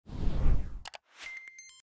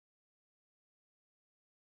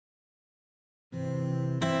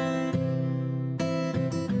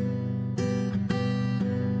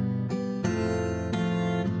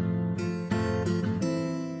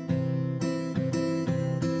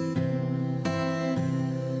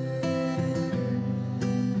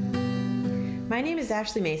My name is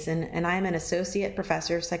Ashley Mason, and I am an associate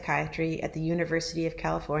professor of psychiatry at the University of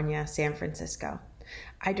California, San Francisco.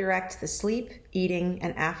 I direct the Sleep, Eating,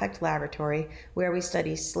 and Affect Laboratory, where we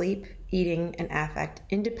study sleep, eating, and affect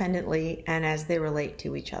independently and as they relate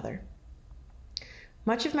to each other.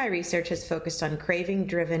 Much of my research has focused on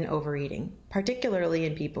craving-driven overeating, particularly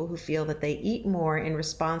in people who feel that they eat more in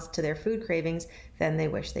response to their food cravings than they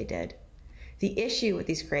wish they did. The issue with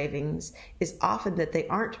these cravings is often that they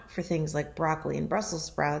aren't for things like broccoli and Brussels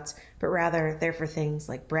sprouts, but rather they're for things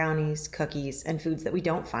like brownies, cookies, and foods that we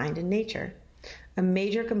don't find in nature. A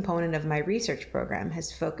major component of my research program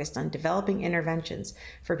has focused on developing interventions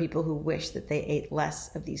for people who wish that they ate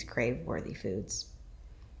less of these crave-worthy foods.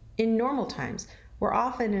 In normal times, we're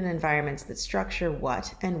often in environments that structure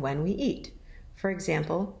what and when we eat. For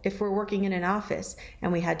example, if we're working in an office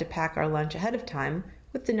and we had to pack our lunch ahead of time,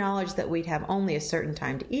 with the knowledge that we'd have only a certain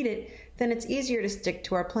time to eat it, then it's easier to stick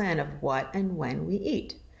to our plan of what and when we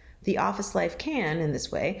eat. The office life can, in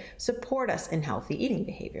this way, support us in healthy eating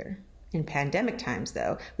behavior. In pandemic times,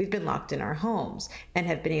 though, we've been locked in our homes and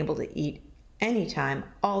have been able to eat anytime,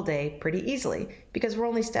 all day, pretty easily, because we're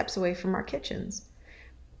only steps away from our kitchens.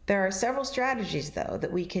 There are several strategies, though,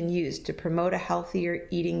 that we can use to promote a healthier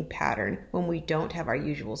eating pattern when we don't have our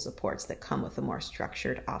usual supports that come with a more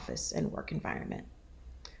structured office and work environment.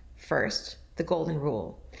 First, the golden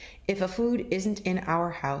rule. If a food isn't in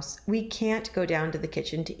our house, we can't go down to the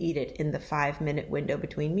kitchen to eat it in the 5-minute window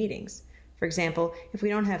between meetings. For example, if we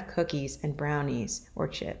don't have cookies and brownies or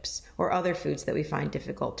chips or other foods that we find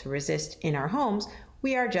difficult to resist in our homes,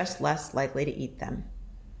 we are just less likely to eat them.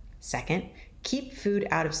 Second, keep food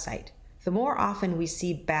out of sight. The more often we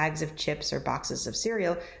see bags of chips or boxes of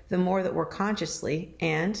cereal, the more that we're consciously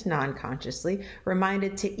and non-consciously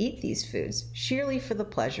reminded to eat these foods, sheerly for the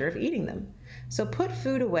pleasure of eating them. So put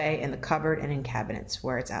food away in the cupboard and in cabinets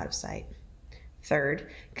where it's out of sight.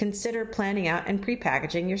 Third, consider planning out and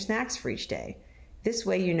prepackaging your snacks for each day. This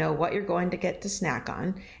way you know what you're going to get to snack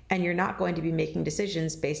on, and you're not going to be making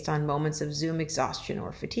decisions based on moments of Zoom exhaustion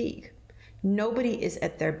or fatigue. Nobody is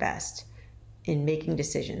at their best in making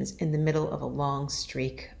decisions in the middle of a long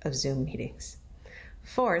streak of Zoom meetings.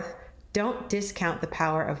 Fourth, don't discount the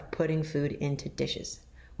power of putting food into dishes.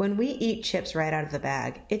 When we eat chips right out of the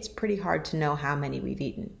bag, it's pretty hard to know how many we've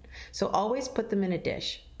eaten. So always put them in a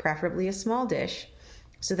dish, preferably a small dish,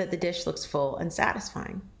 so that the dish looks full and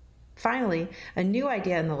satisfying. Finally, a new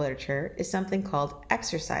idea in the literature is something called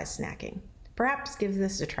exercise snacking. Perhaps give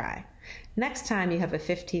this a try. Next time you have a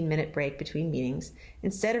 15-minute break between meetings,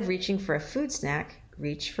 instead of reaching for a food snack,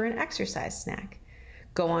 reach for an exercise snack.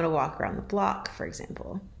 Go on a walk around the block, for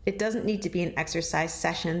example. It doesn't need to be an exercise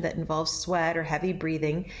session that involves sweat or heavy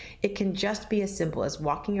breathing. It can just be as simple as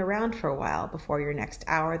walking around for a while before your next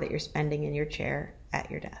hour that you're spending in your chair at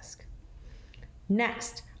your desk.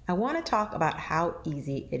 Next, I want to talk about how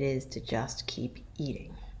easy it is to just keep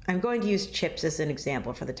eating. I'm going to use chips as an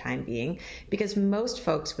example for the time being because most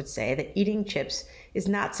folks would say that eating chips is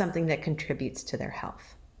not something that contributes to their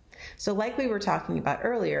health. So like we were talking about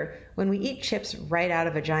earlier, when we eat chips right out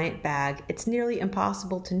of a giant bag, it's nearly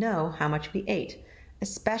impossible to know how much we ate,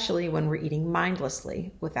 especially when we're eating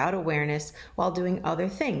mindlessly, without awareness, while doing other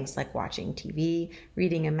things like watching TV,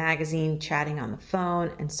 reading a magazine, chatting on the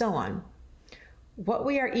phone, and so on. What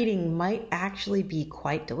we are eating might actually be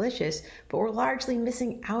quite delicious, but we're largely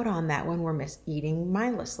missing out on that when we're eating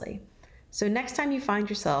mindlessly. So next time you find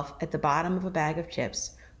yourself at the bottom of a bag of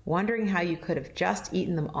chips, wondering how you could have just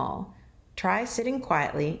eaten them all, try sitting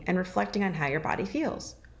quietly and reflecting on how your body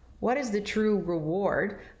feels. What is the true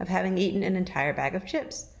reward of having eaten an entire bag of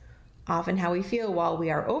chips? Often how we feel while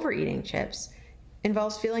we are overeating chips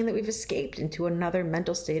involves feeling that we've escaped into another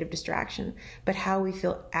mental state of distraction, but how we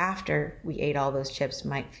feel after we ate all those chips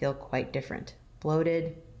might feel quite different.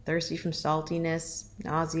 Bloated, thirsty from saltiness,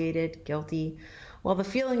 nauseated, guilty. While the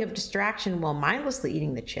feeling of distraction while mindlessly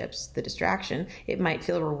eating the chips, the distraction, it might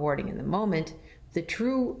feel rewarding in the moment, the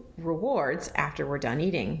true rewards after we're done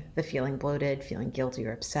eating, the feeling bloated, feeling guilty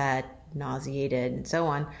or upset, nauseated, and so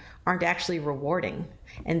on, aren't actually rewarding.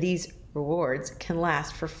 And these rewards can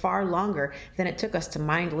last for far longer than it took us to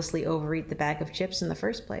mindlessly overeat the bag of chips in the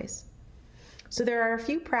first place. So there are a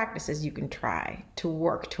few practices you can try to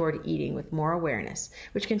work toward eating with more awareness,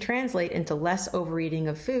 which can translate into less overeating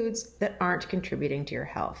of foods that aren't contributing to your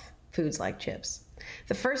health, foods like chips.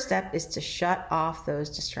 The first step is to shut off those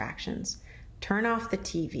distractions. Turn off the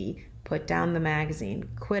TV, put down the magazine,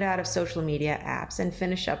 quit out of social media apps, and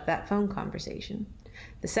finish up that phone conversation.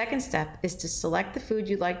 The second step is to select the food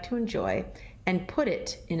you'd like to enjoy and put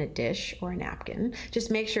it in a dish or a napkin. Just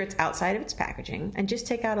make sure it's outside of its packaging and just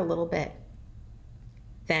take out a little bit.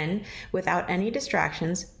 Then, without any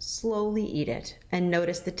distractions, slowly eat it and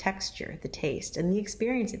notice the texture, the taste, and the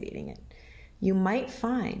experience of eating it. You might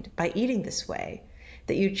find, by eating this way,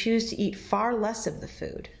 that you choose to eat far less of the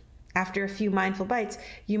food. After a few mindful bites,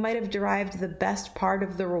 you might have derived the best part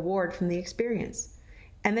of the reward from the experience.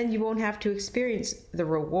 And then you won't have to experience the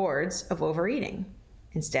rewards of overeating.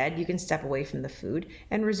 Instead, you can step away from the food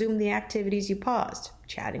and resume the activities you paused,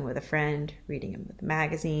 chatting with a friend, reading a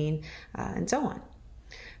magazine, and so on.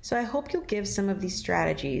 So I hope you'll give some of these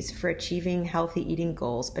strategies for achieving healthy eating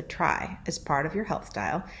goals a try as part of your health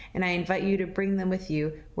style, and I invite you to bring them with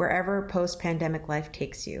you wherever post-pandemic life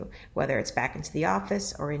takes you, whether it's back into the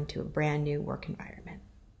office or into a brand new work environment.